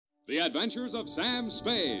The Adventures of Sam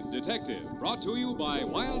Spade, Detective, brought to you by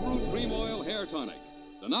Wild Root Cream Oil Hair Tonic,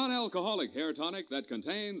 the non-alcoholic hair tonic that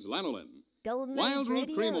contains lanolin. Golden Wild Age Root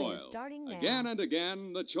Radio Cream is Oil, starting now. again and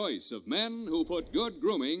again, the choice of men who put good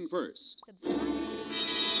grooming first.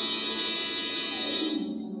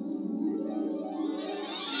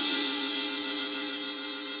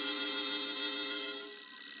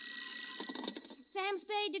 Sam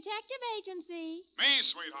Spade Detective Agency. Me,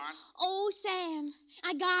 sweetheart. Oh, Sam,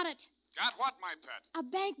 I got it. Got what, my pet? A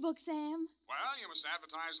bank book, Sam. Well, you must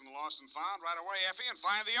advertise in the Lost and Found right away, Effie, and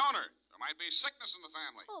find the owner. There might be sickness in the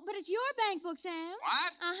family. Oh, but it's your bank book, Sam.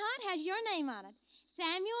 What? Uh-huh, it has your name on it.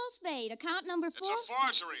 Samuel Spade, account number 4. It's a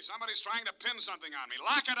forgery. Somebody's trying to pin something on me.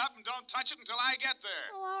 Lock it up and don't touch it until I get there.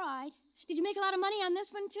 Oh, all right. Did you make a lot of money on this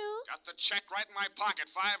one, too? Got the check right in my pocket,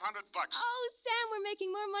 $500. Oh, Sam, we're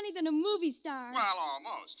making more money than a movie star. Well,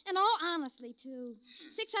 almost. And all honestly, too.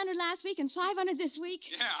 600 last week and 500 this week.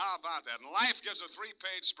 Yeah, how about that? And life gives a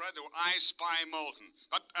 3-page spread to I Spy Moulton.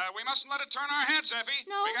 But we mustn't let it turn our heads, Effie.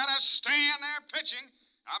 No. We gotta stay in there pitching.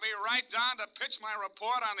 I'll be right down to pitch my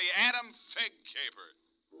report on the Adam Figg caper.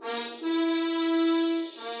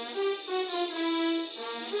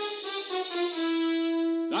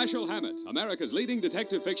 Dashiell Hammett, America's leading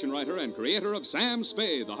detective fiction writer and creator of Sam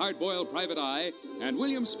Spade, the hard-boiled private eye, and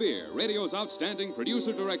William Spear, radio's outstanding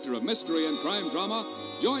producer-director of mystery and crime drama,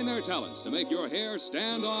 join their talents to make your hair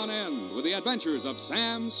stand on end with the adventures of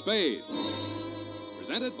Sam Spade.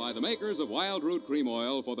 Presented by the makers of Wild Root Cream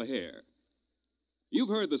Oil for the hair. You've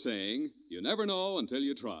heard the saying, you never know until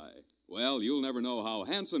you try. Well, you'll never know how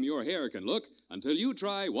handsome your hair can look until you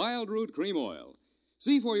try Wild Root Cream Oil.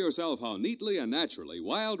 See for yourself how neatly and naturally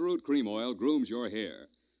Wild Root Cream Oil grooms your hair.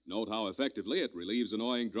 Note how effectively it relieves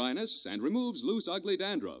annoying dryness and removes loose, ugly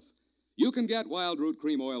dandruff. You can get Wild Root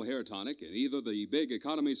Cream Oil Hair Tonic in either the big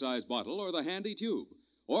economy-sized bottle or the handy tube.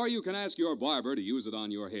 Or you can ask your barber to use it on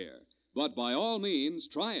your hair. But by all means,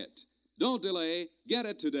 try it. Don't delay. Get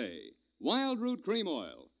it today. Wild Root Cream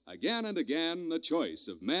Oil. Again and again, the choice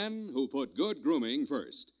of men who put good grooming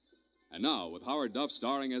first. And now, with Howard Duff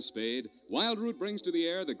starring as Spade, Wild Root brings to the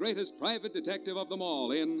air the greatest private detective of them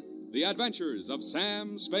all in The Adventures of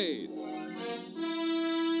Sam Spade.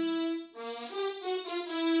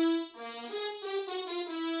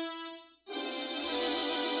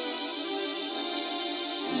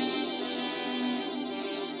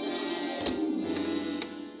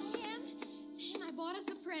 Sam, I bought us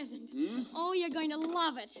a present. Oh, you're going to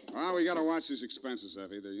love it. Well, we gotta watch these expenses,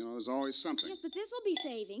 Effie. There's always something. Yes, but this will be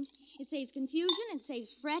saving. It saves confusion. It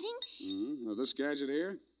saves fretting. Now, this gadget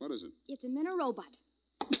here, what is it? It's a minute robot.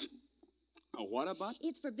 A what-a-bot?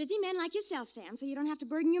 It's for busy men like yourself, Sam, so you don't have to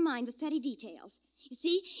burden your mind with petty details. You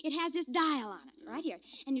see, it has this dial on it, right here.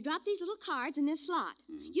 And you drop these little cards in this slot.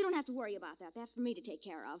 You don't have to worry about that. That's for me to take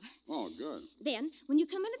care of. Oh, good. Then, when you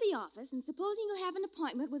come into the office, and supposing you have an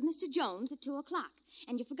appointment with Mr. Jones at 2 o'clock,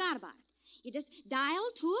 and you forgot about it, you just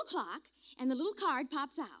dial 2 o'clock, and the little card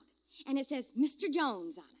pops out. And it says Mr.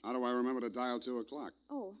 Jones on it. How do I remember to dial 2 o'clock?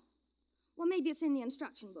 Oh. Well, maybe it's in the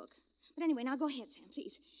instruction book. But anyway, now go ahead, Sam,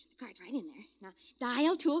 please. The card's right in there. Now,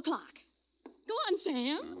 dial 2 o'clock. Go on,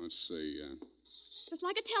 Sam. Let's see. Just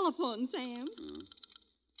like a telephone, Sam.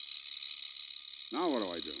 Now what do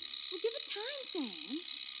I do? Well, give it time, Sam.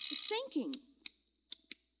 It's thinking.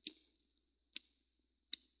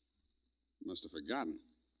 Must have forgotten.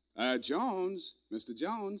 Jones. Mr.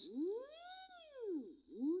 Jones.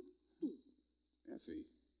 Effie,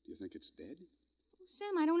 do you think it's dead? Oh,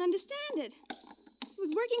 Sam, I don't understand it. It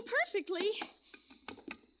was working perfectly.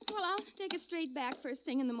 Well, I'll take it straight back first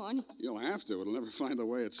thing in the morning. You'll have to. It'll never find the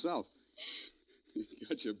way itself. You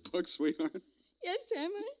got your book, sweetheart? Yes,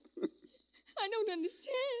 Sam, I don't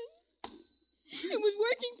understand. It was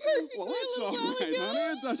working perfectly. Well, that's all right,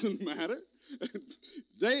 honey. It doesn't matter.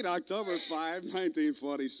 Date October 5,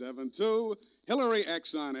 1947, to Hillary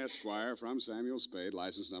Exxon, Esquire, from Samuel Spade,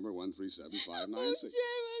 license number 137596.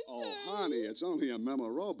 Oh, honey, it's only a memo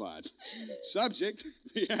robot. Subject,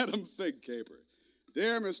 the Adam Figg caper.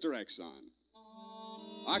 Dear Mr. Exxon,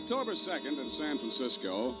 October 2nd in San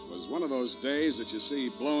Francisco was one of those days that you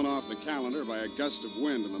see blown off the calendar by a gust of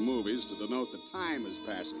wind in the movies to denote the time is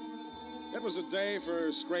passing. It was a day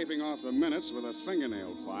for scraping off the minutes with a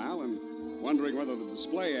fingernail file and wondering whether the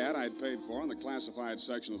display ad I'd paid for in the classified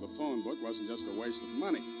section of the phone book wasn't just a waste of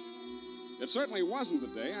money. It certainly wasn't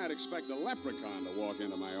the day I'd expect a leprechaun to walk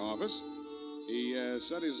into my office. He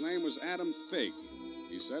said his name was Adam Figg.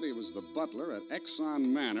 He said he was the butler at Exxon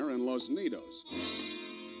Manor in Los Nidos.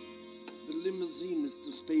 The limousine,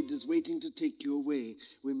 Mr. Spade, is waiting to take you away.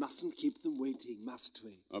 We mustn't keep them waiting, must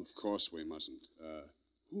we? Of course we mustn't.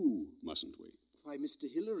 Who mustn't we? Why, Mr.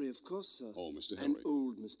 Hillary, of course, sir. Oh, Mr. And Hillary.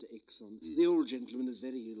 old Mr. Exon. The old gentleman is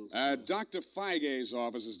very ill. Dr. Figg's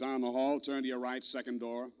office is down the hall. Turn to your right, second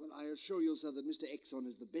door. Well, I assure you, sir, that Mr. Exon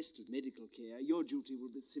is the best of medical care. Your duty will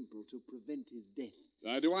be simple, to prevent his death.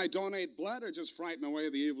 Do I donate blood or just frighten away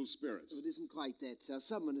the evil spirits? Oh, it isn't quite that, sir.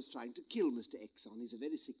 Someone is trying to kill Mr. Exon. He's a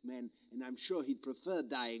very sick man, and I'm sure he'd prefer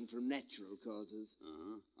dying from natural causes.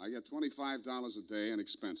 I get $25 a day in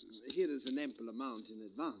expenses. Here is an ample amount in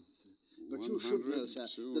advance. But you should know, sir,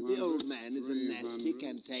 that the old man is a nasty,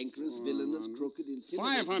 cantankerous, villainous, crooked,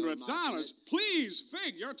 intimidating... $500? Please,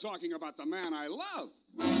 Figg, you're talking about the man I love.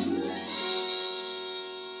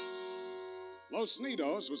 Los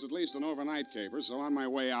Nidos was at least an overnight caper, so on my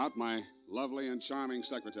way out, my lovely and charming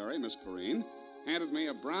secretary, Miss Perrine, handed me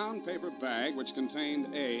a brown paper bag which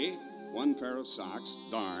contained A, one pair of socks,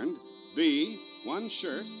 darned, B, one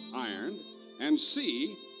shirt, ironed, and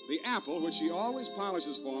C, the apple which she always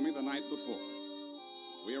polishes for me the night before.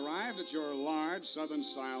 We arrived at your large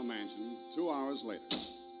Southern-style mansion 2 hours later.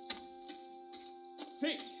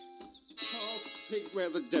 Figg! Oh, Figg, where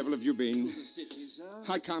the devil have you been? To the city, sir.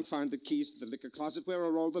 I can't find the keys to the liquor closet. Where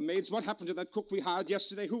are all the maids? What happened to that cook we hired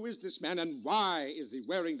yesterday? Who is this man, and why is he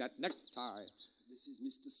wearing that necktie? This is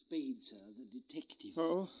Mr. Spade, sir, the detective.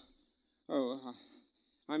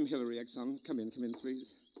 I'm Hillary Exon. Come in, please.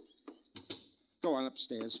 Go on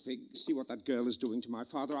upstairs, Figg. See what that girl is doing to my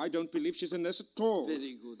father. I don't believe she's in this at all.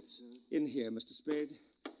 Very good, sir. In here, Mr. Spade.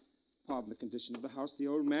 Pardon the condition of the house. The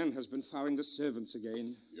old man has been firing the servants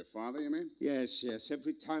again. Your father, you mean? Yes.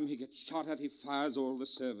 Every time he gets shot at, he fires all the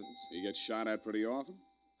servants. He gets shot at pretty often?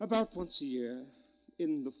 About once a year,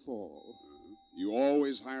 in the fall. You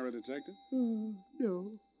always hire a detective?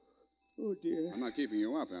 No. Oh, dear. I'm not keeping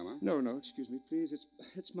you up, am I? No, excuse me, please.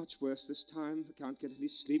 It's much worse this time. I can't get any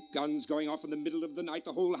sleep. Guns going off in the middle of the night.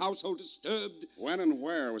 The whole household disturbed. When and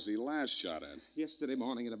where was he last shot at? Yesterday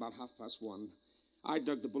morning at about 1:30. I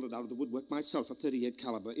dug the bullet out of the woodwork myself, a .38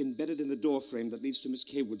 caliber, embedded in the door frame that leads to Miss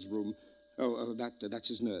Kaywood's room. That's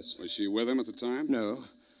his nurse. Was she with him at the time?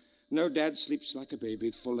 No, Dad sleeps like a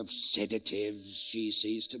baby, full of sedatives. She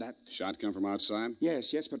sees to that. Shot come from outside?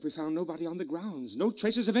 Yes, but we found nobody on the grounds. No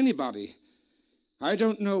traces of anybody. I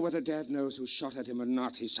don't know whether Dad knows who shot at him or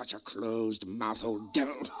not. He's such a closed-mouthed old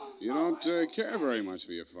devil. You don't care very much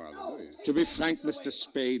for your father, do you? To be frank, Mr.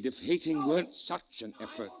 Spade, if hating weren't such an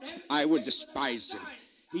effort, I would despise him.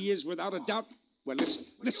 He is without a doubt... Well, listen.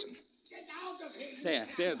 Get out of here!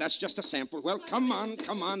 There, that's just a sample. Well, come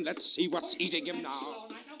on, let's see what's eating him now.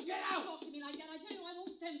 Get out! Talk to me like that. I tell you, I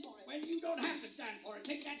won't stand for it. Well, you don't have to stand for it.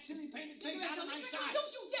 Take that silly painted face out of my sight.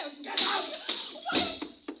 Don't you dare to. Get out!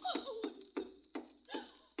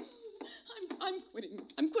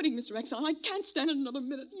 I'm quitting, Mr. Exon. I can't stand it another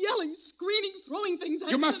minute. Yelling, screaming, throwing things at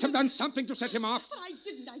You him. must have done something to set him off. But I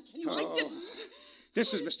didn't, I tell you. I didn't.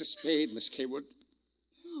 This is Mr. Spade, Miss Kaywood.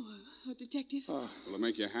 Oh, a detective? Will it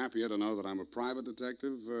make you happier to know that I'm a private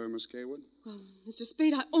detective, Miss Kaywood? Well, Mr.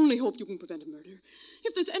 Spade, I only hope you can prevent a murder.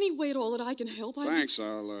 If there's any way at all that I can help, Thanks.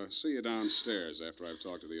 I'll see you downstairs after I've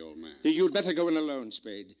talked to the old man. You'd better go in alone,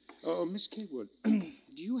 Spade. Oh, Miss Kaywood,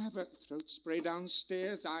 do you have a throat spray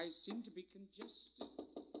downstairs? I seem to be congested.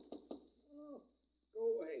 Oh, go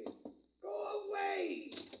away. Go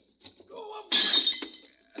away! Go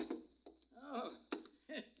away! Oh,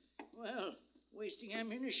 well, wasting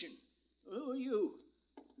ammunition. Who are you?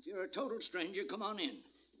 If you're a total stranger, come on in.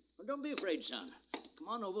 Well, don't be afraid, son. Come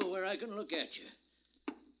on over where I can look at you.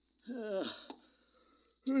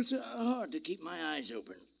 It's hard to keep my eyes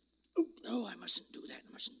open. Oh, I mustn't do that.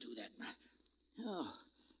 Oh,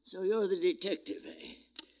 so you're the detective, eh?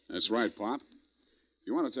 That's right, Pop. If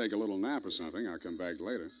you want to take a little nap or something, I'll come back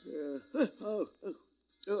later.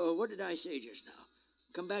 What did I say just now?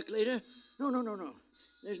 Come back later? No.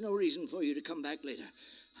 There's no reason for you to come back later.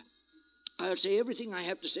 I'll say everything I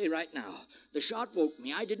have to say right now. The shot woke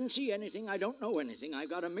me. I didn't see anything. I don't know anything. I've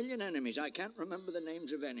got a million enemies. I can't remember the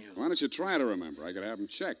names of any of them. Why don't you try to remember? I could have them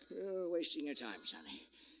checked. You're wasting your time, Sonny.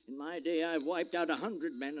 In my day, I've wiped out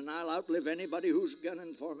 100 men, and I'll outlive anybody who's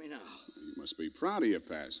gunning for me now. You must be proud of your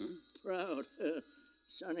past, huh? Proud?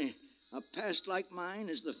 Sonny, a past like mine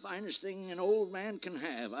is the finest thing an old man can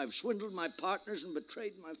have. I've swindled my partners and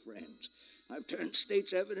betrayed my friends. I've turned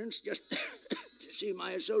state's evidence just to see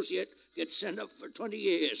my associate get sent up for 20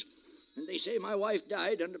 years. And they say my wife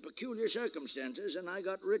died under peculiar circumstances, and I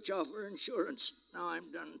got rich off her insurance. Now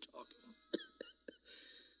I'm done talking.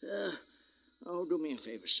 Do me a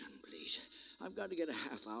favor, son, please. I've got to get a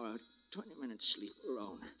half hour, 20 minutes sleep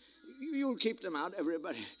alone. You'll keep them out,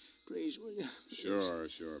 everybody. Please, will you? Sure,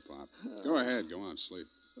 Pop. Go ahead. Go on, sleep.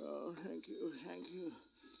 Oh, thank you.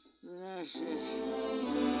 Gracias.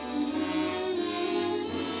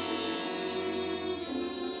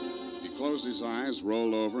 closed his eyes,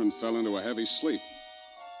 rolled over, and fell into a heavy sleep.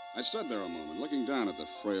 I stood there a moment, looking down at the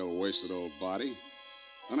frail, wasted old body.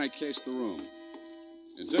 Then I cased the room.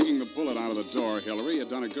 In digging the bullet out of the door, Hillary had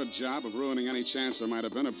done a good job of ruining any chance there might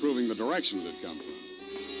have been of proving the direction it had come from.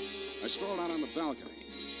 I strolled out on the balcony.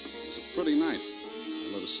 It was a pretty night.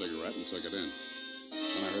 I lit a cigarette and took it in.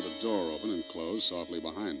 Then I heard a door open and close softly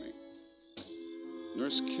behind me.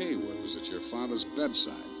 Nurse Kaywood was at your father's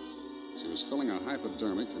bedside. She was filling a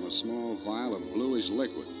hypodermic from a small vial of bluish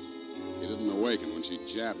liquid. He didn't awaken when she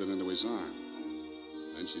jabbed it into his arm.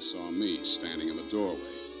 Then she saw me standing in the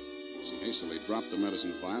doorway. She hastily dropped the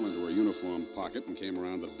medicine vial into her uniform pocket and came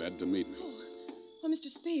around the bed to meet me. Oh, Mr.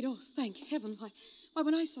 Spade, oh, thank heaven. Why,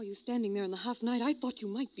 when I saw you standing there in the half-night, I thought you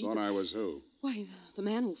might be... Thought I was who? Why, the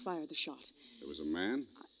man who fired the shot. It was a man?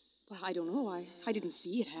 Well, I don't know. I didn't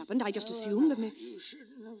see it happened. I just assumed that... You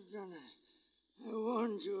shouldn't have done it. I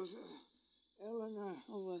warned you, Eleanor.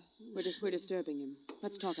 Oh, we're disturbing him.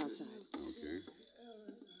 Let's talk outside. Okay.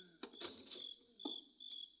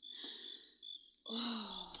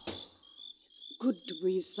 Oh, it's good to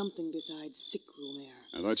breathe something besides sick room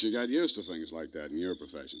air. I thought you got used to things like that in your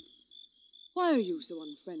profession. Why are you so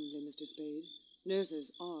unfriendly, Mr. Spade?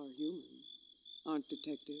 Nurses are human, aren't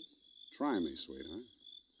detectives? Try me, sweetheart.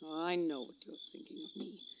 Oh, I know what you're thinking of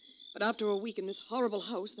me. But after a week in this horrible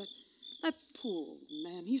house, that poor old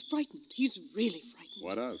man, he's frightened. He's really frightened.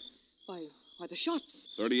 What of? Why, the shots.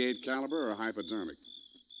 38 caliber or hypodermic?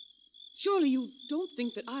 Surely you don't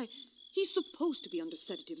think that He's supposed to be under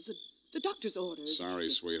sedatives. The doctor's orders. Sorry,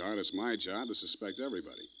 sweetheart. It's my job to suspect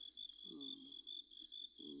everybody.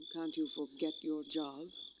 Can't you forget your job,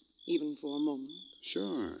 even for a moment?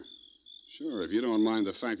 Sure. If you don't mind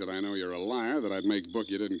the fact that I know you're a liar, that I'd make book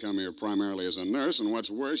you didn't come here primarily as a nurse, and what's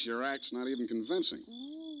worse, your act's not even convincing.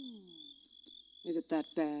 Oh. Is it that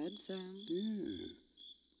bad, Sam?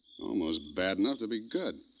 Yeah. Almost bad enough to be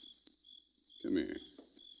good. Come here.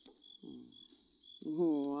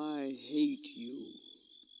 Oh, I hate you.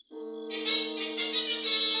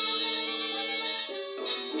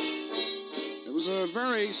 It was a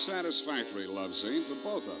very satisfactory love scene for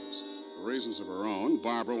both of us. For reasons of her own,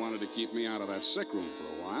 Barbara wanted to keep me out of that sick room for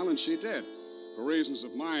a while, and she did. For reasons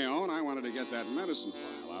of my own, I wanted to get that medicine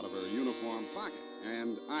vial out of her uniform pocket,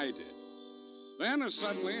 and I did. Then, as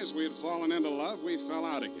suddenly as we had fallen into love, we fell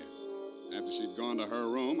out again. After she'd gone to her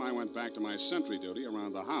room, I went back to my sentry duty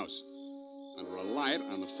around the house. Under a light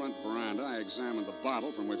on the front veranda, I examined the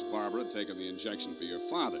bottle from which Barbara had taken the injection for your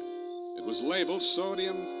father. It was labeled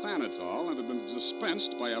sodium thanatol and had been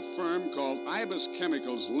dispensed by a firm called Ibis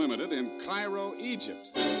Chemicals Limited in Cairo, Egypt.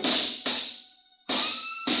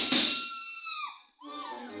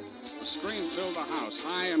 The scream filled the house,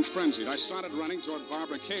 high and frenzied. I started running toward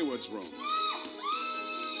Barbara Kaywood's room.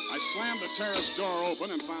 I slammed the terrace door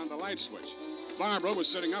open and found the light switch. Barbara was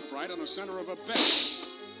sitting upright in the center of a bed.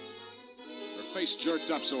 Her face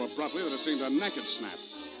jerked up so abruptly that it seemed her neck had snapped.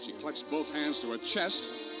 She clutched both hands to her chest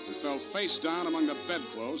and fell face down among the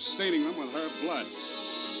bedclothes, staining them with her blood.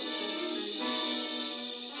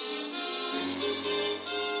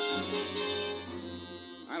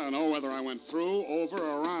 I don't know whether I went through, over,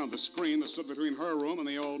 or around the screen that stood between her room and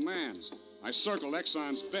the old man's. I circled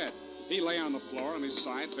Exxon's bed. He lay on the floor on his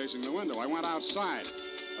side facing the window. I went outside.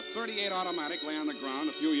 A .38 automatic lay on the ground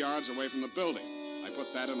a few yards away from the building. I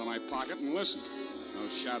put that into my pocket and listened. No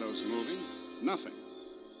shadows moving. Nothing.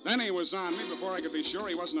 Then he was on me before I could be sure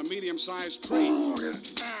he wasn't a medium-sized tree.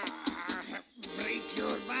 Break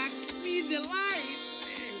your back. Be the light.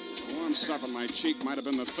 The warm stuff on my cheek might have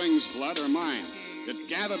been the thing's blood or mine. It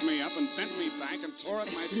gathered me up and bent me back and tore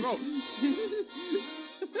at my throat.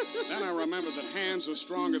 Then I remembered that hands are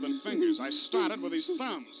stronger than fingers. I started with his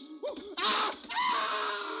thumbs.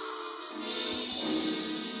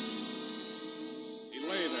 He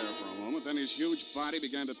lay there for a moment, then his huge body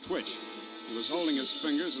began to twitch. He was holding his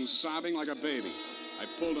fingers and sobbing like a baby. I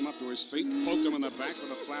pulled him up to his feet, poked him in the back with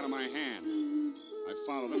the flat of my hand. I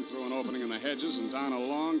followed him through an opening in the hedges and down a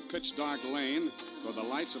long, pitch-dark lane toward the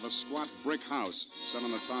lights of a squat brick house set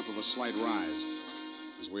on the top of a slight rise.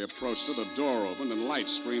 As we approached it, a door opened and light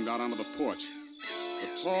streamed out onto the porch. The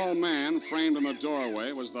tall man framed in the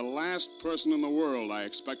doorway was the last person in the world I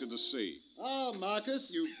expected to see. Ah,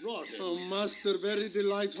 Marcus, you brought him. Oh, master, very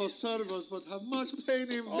delightful service, but have much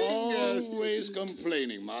pain in fingers. Always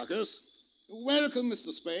complaining, Marcus. Welcome,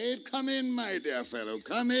 Mr. Spade. Come in, my dear fellow.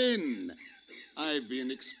 Come in. I've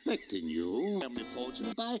been expecting you. Family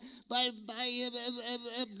fortune by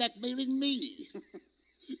blackmailing me.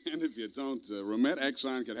 And if you don't remit,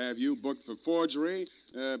 Exxon could have you booked for forgery,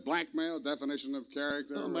 blackmail, definition of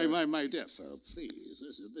character. Oh, my dear fellow, please.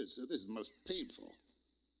 This is most painful.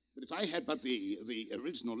 But if I had but the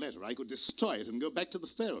original letter, I could destroy it and go back to the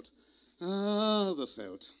felt. Ah, the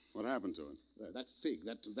felt. What happened to it? That Figg,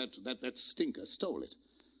 that stinker stole it.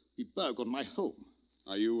 He burgled my home.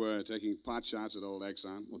 Are you taking pot shots at old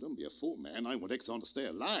Exxon? Well, don't be a fool, man. I want Exxon to stay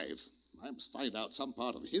alive. I must find out some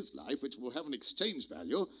part of his life which will have an exchange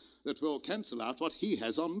value that will cancel out what he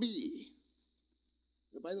has on me.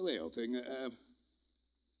 By the way, old thing,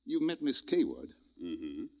 you met Miss Kaywood.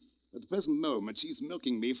 Mm-hmm. At the present moment, she's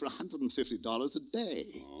milking me for $150 a day.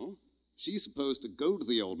 Oh? She's supposed to goad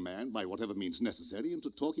the old man by whatever means necessary into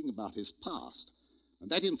talking about his past. And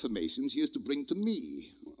that information she is to bring to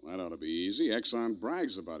me. Well, that ought to be easy. Exxon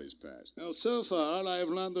brags about his past. Now, so far, I've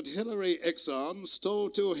learned that Hilary Exxon stole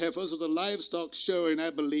 2 heifers at a livestock show in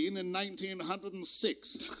Abilene in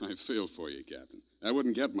 1906. I feel for you, Captain. That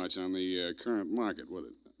wouldn't get much on the current market, would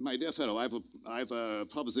it? My dear fellow, I've a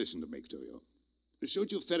proposition to make to you.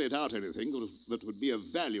 Should you ferret out anything that would be of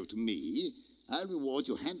value to me, I'll reward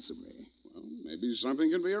you handsomely. Well, maybe something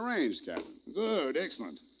can be arranged, Captain. Good,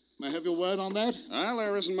 excellent. May I have your word on that? Well,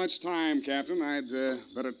 there isn't much time, Captain. I'd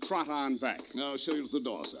better trot on back. I'll show you to the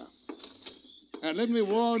door, sir. And let me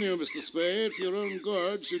warn you, Mr. Spade, for your own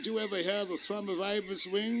good, should you ever hear the thrum of ibis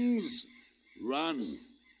wings, run,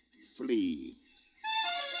 flee.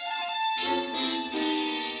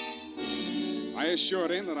 I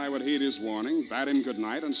assured him that I would heed his warning, bade him good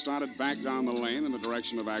night, and started back down the lane in the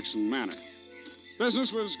direction of Action Manor.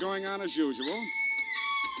 Business was going on as usual.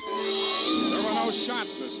 There were no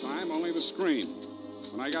shots this time, only the scream.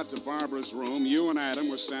 When I got to Barbara's room, you and Adam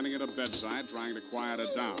were standing at her bedside trying to quiet her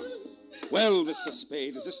down. Well, Mr.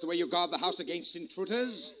 Spade, is this the way you guard the house against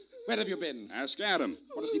intruders? Where have you been? Ask Adam.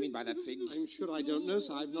 What does he mean by that, Figg? I'm sure I don't know,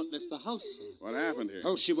 sir. I've not left the house, sir. What happened here?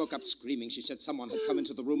 Oh, she woke up screaming. She said someone had come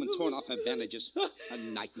into the room and torn off her bandages. A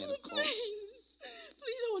nightmare, of course.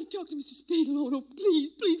 Please, I want to talk to Mr. Spade alone. Oh,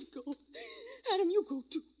 please go. Adam, you go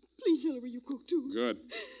too. Please, Hillary, you go too. Good.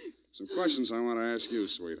 Some questions I want to ask you,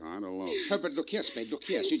 sweetheart, alone. Oh, but look here, Spade, look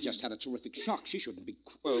here. She just had a terrific shock. She shouldn't be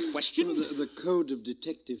questioned. Well, the code of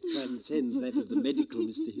detective transcends that of the medical,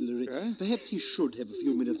 Mr. Hillary. Perhaps he should have a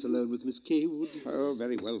few minutes alone with Miss Kaywood. Oh,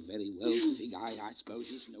 very well, Figg. I suppose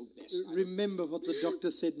you know best. Remember what the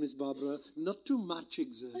doctor said, Miss Barbara. Not too much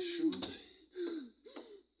exertion.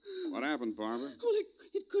 What happened, Barbara? Well,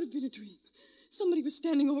 it could have been a dream. Somebody was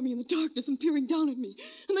standing over me in the darkness and peering down at me.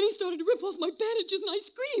 And then he started to rip off my bandages, and I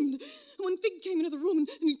screamed. And when Figg came into the room and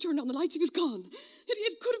he turned on the lights, he was gone.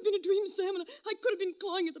 It could have been a dream, Sam, and I could have been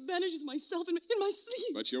clawing at the bandages myself in my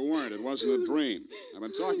sleep. But you weren't. It wasn't a dream. I've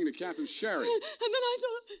been talking to Captain Sherry. And then I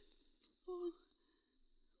thought...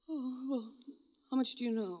 Oh, well, how much do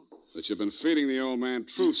you know? That you've been feeding the old man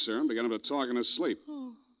truth serum to get him to talk in his sleep.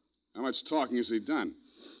 Oh, How much talking has he done?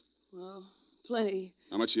 well, plenty.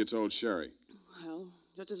 How much you told Sherry? Well,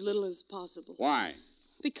 just as little as possible. Why?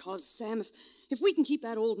 Because, Sam, if we can keep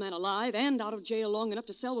that old man alive and out of jail long enough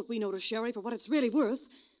to sell what we know to Sherry for what it's really worth,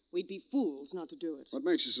 we'd be fools not to do it. What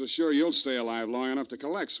makes you so sure you'll stay alive long enough to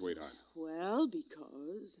collect, sweetheart? Well,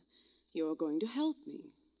 because you're going to help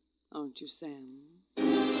me, aren't you, Sam?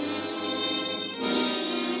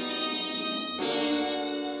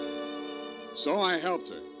 So I helped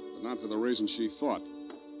her, but not for the reason she thought.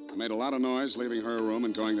 I made a lot of noise leaving her room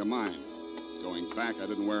and going to mine. Going back, I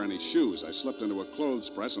didn't wear any shoes. I slipped into a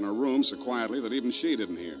clothes press in her room so quietly that even she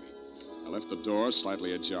didn't hear me. I left the door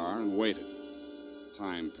slightly ajar and waited.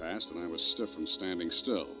 Time passed, and I was stiff from standing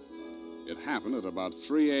still. It happened at about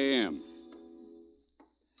 3 a.m.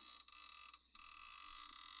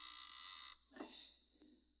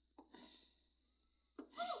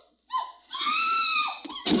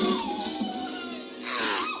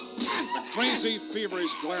 The crazy,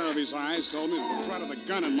 feverish glare of his eyes told me that the threat of the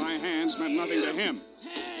gun in my hands meant nothing to him.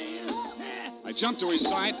 I jumped to his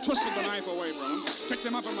side, twisted the knife away from him, picked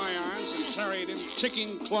him up in my arms, and carried him,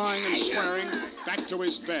 kicking, clawing, and swearing, back to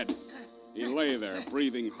his bed. He lay there,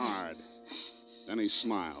 breathing hard. Then he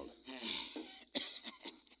smiled.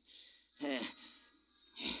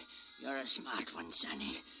 You're a smart one,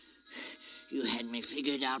 Sonny. You had me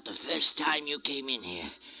figured out the first time you came in here,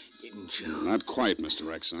 didn't you? Not quite, Mr.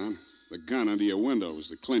 Exxon. The gun under your window was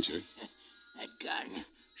the clincher. That gun?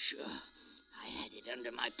 Sure. I had it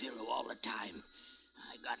under my pillow all the time.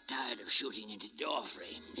 I got tired of shooting into door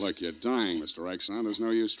frames. Look, you're dying, Mr. Exxon. There's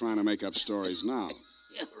no use trying to make up stories now.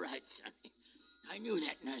 You're right, Sonny. I knew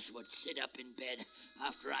that nurse would sit up in bed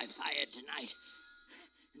after I fired tonight.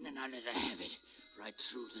 And then I let her have it right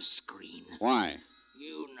through the screen. Why?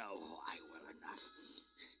 You know why well enough.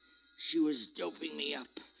 She was doping me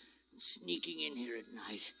up and sneaking in here at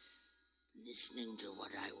night, listening to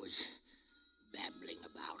what I was babbling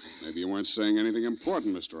about? Maybe you weren't saying anything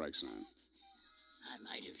important, Mr. Exxon. I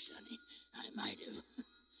might have, Sonny. I might have.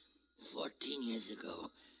 14 years ago,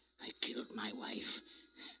 I killed my wife.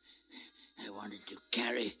 I wanted to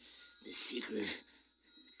carry the secret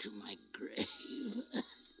to my grave.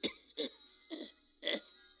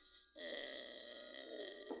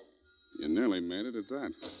 You nearly made it at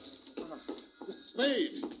that. Mr.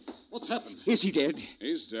 Spade, what's happened? Is he dead?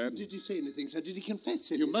 He's dead. Did he say anything, sir? Did he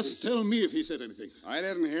confess anything? You must tell me if he said anything. I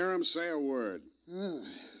didn't hear him say a word. Ah,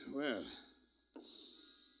 well.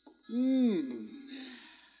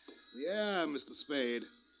 Yeah, Mr. Spade.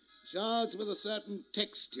 Shards with a certain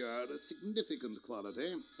texture, a significant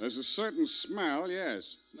quality. There's a certain smell,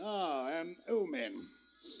 yes. Ah, an omen.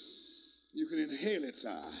 You can inhale it,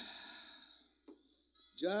 sir.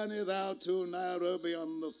 Journey thou to Nairobi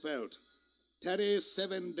on the veldt. Tarry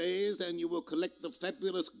 7 days, and you will collect the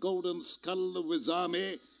fabulous golden skull of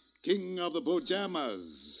Wizami, king of the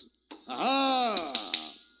Bojamas. Aha!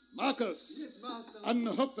 Marcus! Yes, master.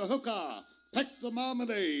 Unhook the hooker. Pack the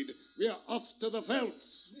marmalade. We are off to the veldt.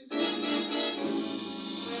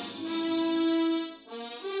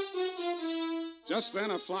 Just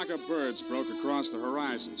then, a flock of birds broke across the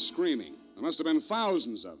horizon, screaming. There must have been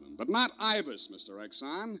thousands of them, but not ibis, Mr.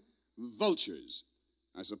 Exxon. Vultures.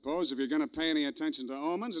 I suppose if you're going to pay any attention to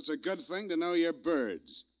omens, it's a good thing to know your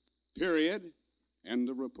birds. Period. End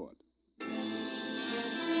of report.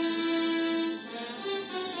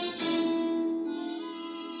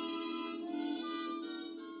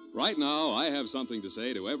 Right now, I have something to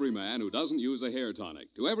say to every man who doesn't use a hair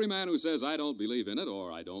tonic, to every man who says I don't believe in it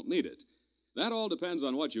or I don't need it. That all depends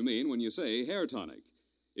on what you mean when you say hair tonic.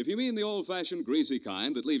 If you mean the old-fashioned greasy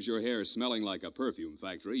kind that leaves your hair smelling like a perfume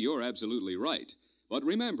factory, you're absolutely right. But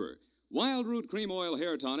remember, Wild Root Cream Oil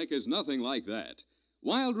Hair Tonic is nothing like that.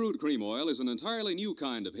 Wild Root Cream Oil is an entirely new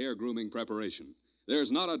kind of hair grooming preparation.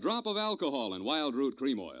 There's not a drop of alcohol in Wild Root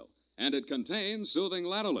Cream Oil, and it contains soothing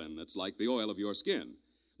lanolin that's like the oil of your skin.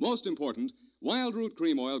 Most important, Wild Root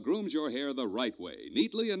Cream Oil grooms your hair the right way,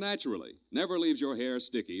 neatly and naturally, never leaves your hair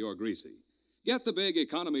sticky or greasy. Get the big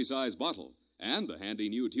economy-size bottle and the handy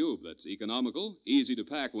new tube that's economical, easy to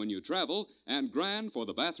pack when you travel, and grand for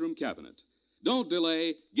the bathroom cabinet. Don't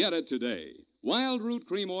delay, get it today. Wild Root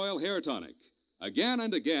Cream Oil Hair Tonic. Again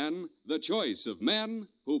and again, the choice of men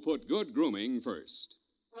who put good grooming first.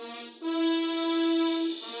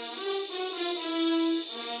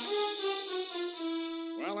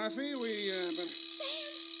 Well, Effie, Sam,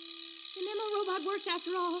 the memo robot works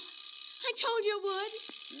after all. I told you it would.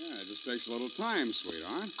 Yeah, it just takes a little time,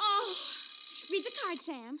 sweetheart. Oh, read the card,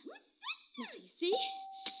 Sam. Now, you see?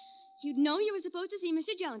 You'd know you were supposed to see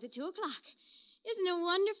Mr. Jones at 2 o'clock. Isn't it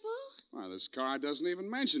wonderful? Well, this card doesn't even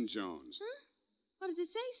mention Jones. Huh? What does it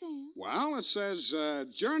say, Sam? Well, it says,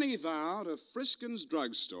 journey thou to Friskin's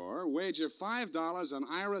drugstore, wager $5 on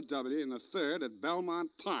Ira W. in the 3rd at Belmont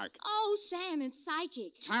Park. Oh, Sam, it's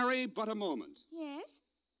psychic. Tarry but a moment. Yes?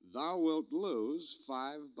 Thou wilt lose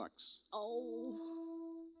 $5. Oh,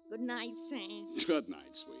 good night, Sam. Good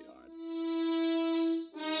night, sweetheart.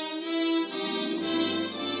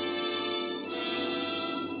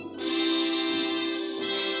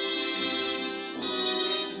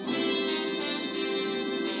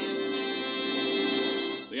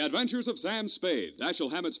 The Adventures of Sam Spade,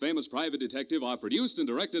 Dashiell Hammett's famous private detective, are produced and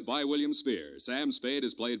directed by William Spear. Sam Spade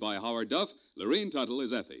is played by Howard Duff. Lorene Tuttle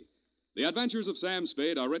is Effie. The Adventures of Sam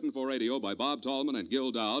Spade are written for radio by Bob Tallman and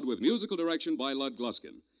Gil Dowd, with musical direction by Lud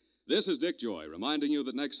Gluskin. This is Dick Joy, reminding you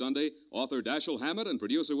that next Sunday, author Dashiell Hammett and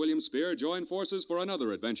producer William Spear join forces for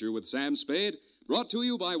another adventure with Sam Spade, brought to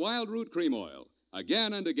you by Wild Root Cream Oil.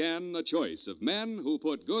 Again and again, the choice of men who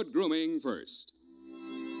put good grooming first.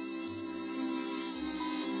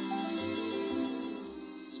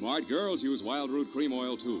 Smart girls use Wild Root Cream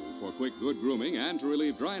Oil, too, for quick, good grooming and to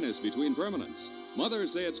relieve dryness between permanents.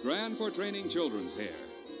 Mothers say it's grand for training children's hair.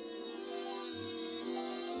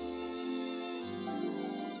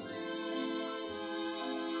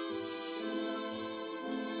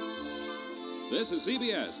 This is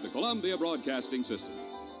CBS, the Columbia Broadcasting System.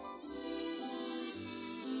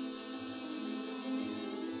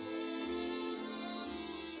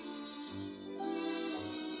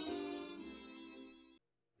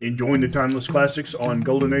 Enjoying the timeless classics on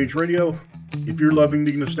Golden Age Radio? If you're loving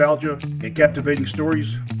the nostalgia and captivating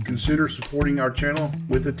stories, consider supporting our channel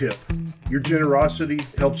with a tip. Your generosity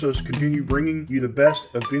helps us continue bringing you the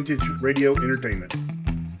best of vintage radio entertainment.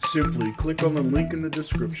 Simply click on the link in the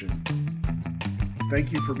description.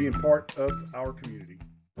 Thank you for being part of our community.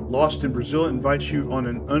 Lost in Brazil invites you on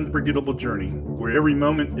an unforgettable journey, where every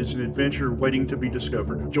moment is an adventure waiting to be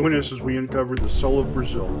discovered. Join us as we uncover the soul of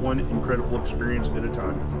Brazil, one incredible experience at a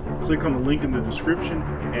time. Click on the link in the description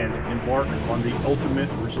and embark on the ultimate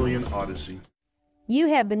Brazilian odyssey. You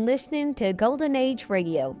have been listening to Golden Age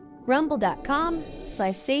Radio,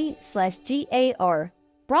 rumble.com/c/GAR,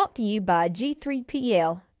 brought to you by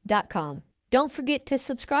G3PL.com. Don't forget to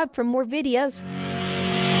subscribe for more videos.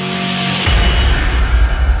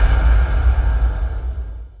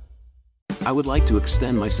 I would like to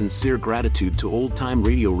extend my sincere gratitude to Old Time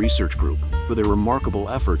Radio Research Group for their remarkable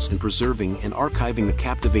efforts in preserving and archiving the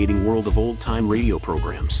captivating world of old-time radio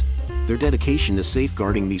programs. Their dedication to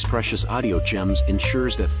safeguarding these precious audio gems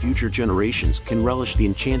ensures that future generations can relish the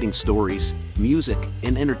enchanting stories, music,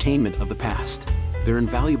 and entertainment of the past. Their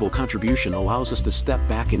invaluable contribution allows us to step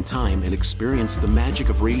back in time and experience the magic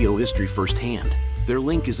of radio history firsthand. Their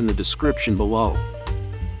link is in the description below.